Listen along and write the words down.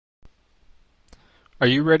Are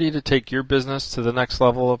you ready to take your business to the next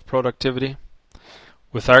level of productivity?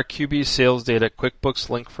 With our QBSalesData QuickBooks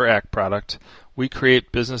Link for Act product, we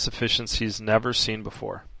create business efficiencies never seen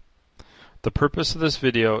before. The purpose of this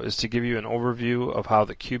video is to give you an overview of how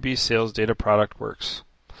the QBSalesData product works.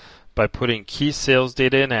 By putting key sales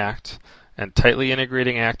data in Act and tightly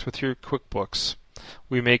integrating Act with your QuickBooks,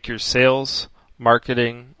 we make your sales,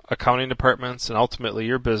 marketing, accounting departments, and ultimately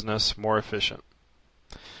your business more efficient.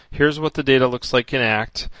 Here's what the data looks like in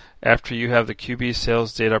Act after you have the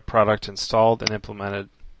QBSalesData product installed and implemented.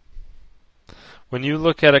 When you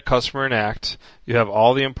look at a customer in Act, you have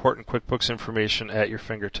all the important QuickBooks information at your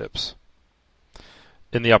fingertips.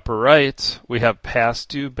 In the upper right, we have past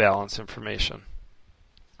due balance information.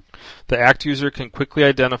 The Act user can quickly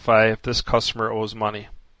identify if this customer owes money.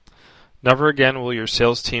 Never again will your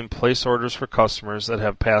sales team place orders for customers that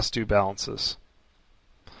have past due balances.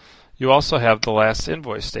 You also have the last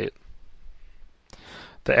invoice date.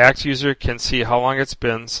 The Act user can see how long it's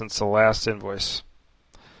been since the last invoice.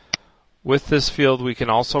 With this field, we can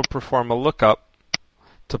also perform a lookup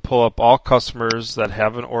to pull up all customers that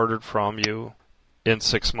haven't ordered from you in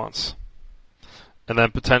 6 months, and then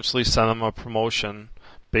potentially send them a promotion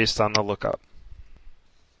based on the lookup.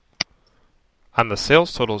 On the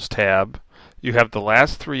Sales Totals tab, you have the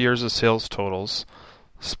last 3 years of sales totals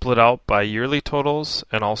split out by yearly totals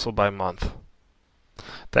and also by month.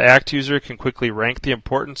 The Act user can quickly rank the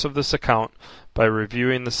importance of this account by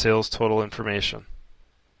reviewing the sales total information.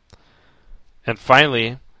 And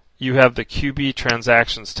finally, you have the QB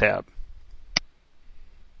Transactions tab,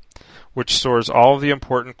 which stores all of the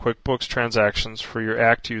important QuickBooks transactions for your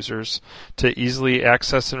Act users to easily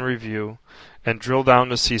access and review and drill down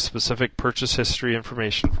to see specific purchase history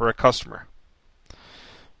information for a customer.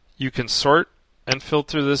 You can sort and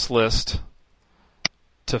filter this list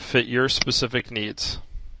to fit your specific needs.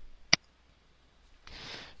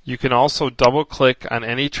 You can also double-click on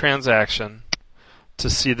any transaction to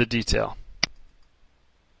see the detail.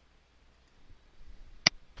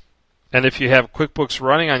 And if you have QuickBooks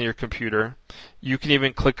running on your computer, you can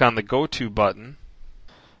even click on the Go To button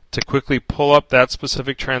to quickly pull up that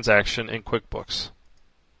specific transaction in QuickBooks.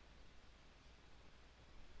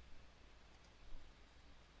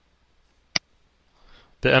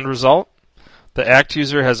 The end result? The Act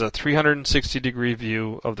user has a 360-degree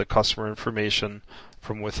view of the customer information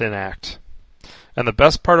from within Act. And the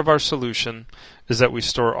best part of our solution is that we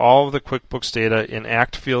store all of the QuickBooks data in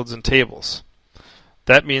Act fields and tables.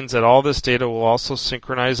 That means that all this data will also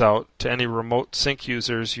synchronize out to any remote sync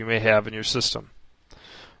users you may have in your system.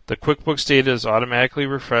 The QuickBooks data is automatically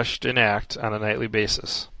refreshed in Act on a nightly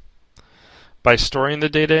basis. By storing the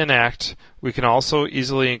data in Act, we can also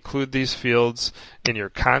easily include these fields in your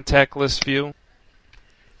contact list view.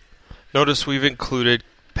 Notice we've included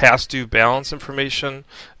past due balance information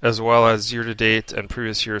as well as year-to-date and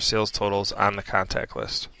previous year sales totals on the contact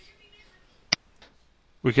list.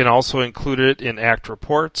 We can also include it in Act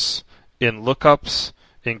reports, in lookups,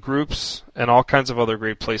 in groups, and all kinds of other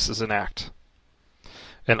great places in Act.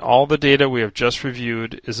 And all the data we have just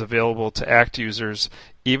reviewed is available to Act users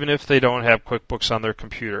even if they don't have QuickBooks on their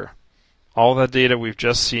computer. All the data we've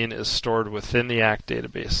just seen is stored within the Act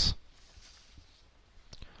database.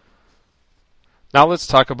 Now let's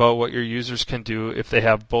talk about what your users can do if they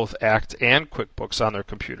have both Act and QuickBooks on their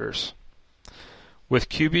computers. With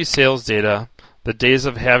QBSalesData, the days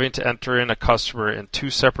of having to enter in a customer in two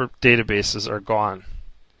separate databases are gone.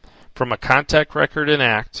 From a contact record in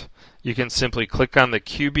Act, you can simply click on the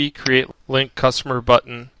QB Create Link Customer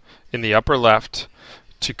button in the upper left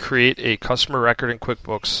to create a customer record in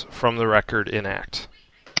QuickBooks from the record in Act.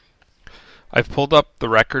 I've pulled up the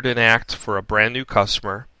record in Act for a brand new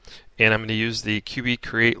customer, and I'm going to use the QB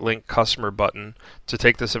Create Link Customer button to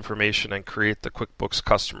take this information and create the QuickBooks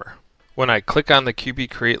customer. When I click on the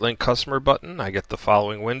QB Create Link Customer button, I get the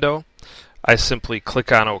following window. I simply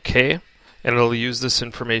click on OK, and it'll use this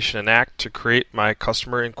information in Act to create my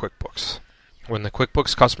customer in QuickBooks. When the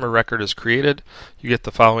QuickBooks customer record is created, you get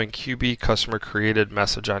the following QB Customer Created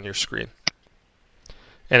message on your screen.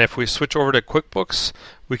 And if we switch over to QuickBooks,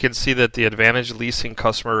 we can see that the Advantage Leasing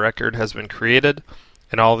customer record has been created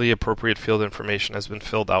and all the appropriate field information has been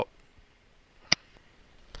filled out.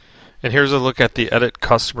 And here's a look at the Edit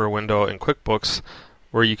Customer window in QuickBooks,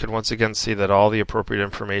 where you can once again see that all the appropriate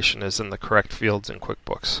information is in the correct fields in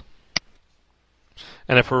QuickBooks.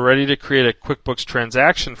 And if we're ready to create a QuickBooks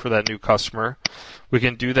transaction for that new customer, we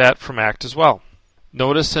can do that from Act as well.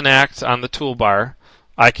 Notice in Act on the toolbar,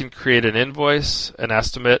 I can create an invoice, an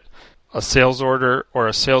estimate, a sales order, or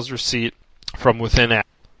a sales receipt from within Act.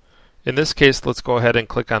 In this case, let's go ahead and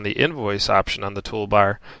click on the Invoice option on the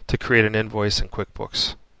toolbar to create an invoice in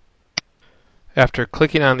QuickBooks. After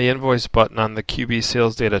clicking on the Invoice button on the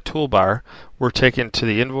QBSalesData toolbar, we're taken to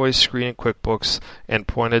the Invoice screen in QuickBooks and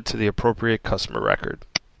pointed to the appropriate customer record.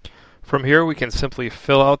 From here, we can simply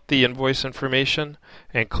fill out the invoice information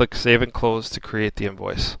and click Save and Close to create the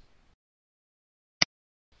invoice.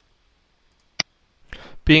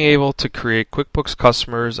 Being able to create QuickBooks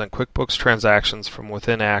customers and QuickBooks transactions from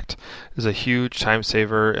within ACT is a huge time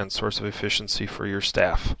saver and source of efficiency for your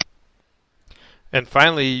staff. And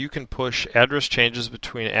finally, you can push address changes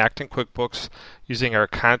between ACT and QuickBooks using our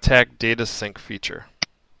Contact Data Sync feature.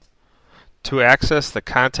 To access the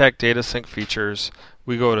Contact Data Sync features,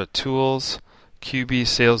 we go to Tools,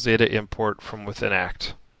 QBSalesData Import from within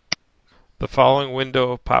ACT. The following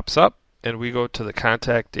window pops up, and we go to the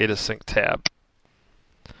Contact Data Sync tab.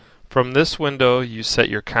 From this window, you set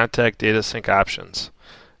your Contact Data Sync options.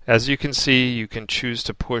 As you can see, you can choose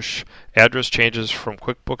to push address changes from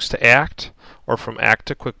QuickBooks to ACT or from ACT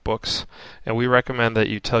to QuickBooks, and we recommend that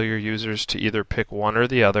you tell your users to either pick one or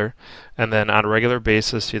the other, and then on a regular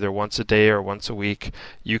basis, either once a day or once a week,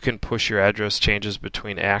 you can push your address changes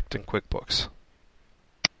between ACT and QuickBooks.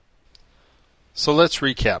 So let's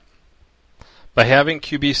recap. By having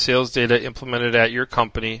QBSalesData implemented at your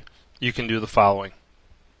company, you can do the following.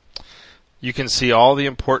 You can see all the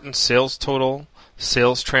important sales total,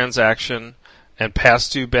 sales transaction, and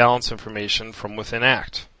past due balance information from within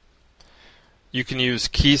ACT. You can use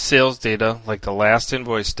key sales data like the last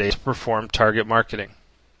invoice date to perform target marketing.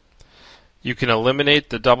 You can eliminate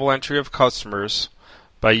the double entry of customers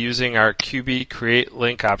by using our QB Create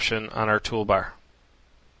Link option on our toolbar.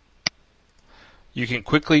 You can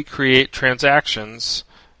quickly create transactions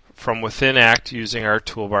from within ACT using our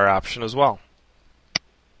toolbar option as well.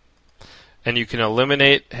 And you can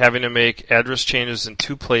eliminate having to make address changes in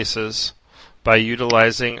two places by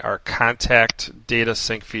utilizing our Contact Data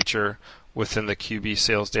Sync feature within the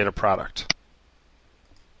QBSalesData product.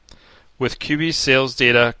 With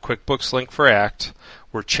QBSalesData QuickBooks Link for ACT,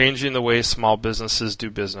 we're changing the way small businesses do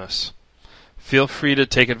business. Feel free to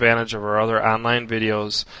take advantage of our other online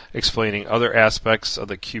videos explaining other aspects of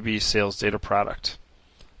the QBSalesData product.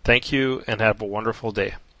 Thank you and have a wonderful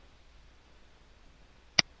day.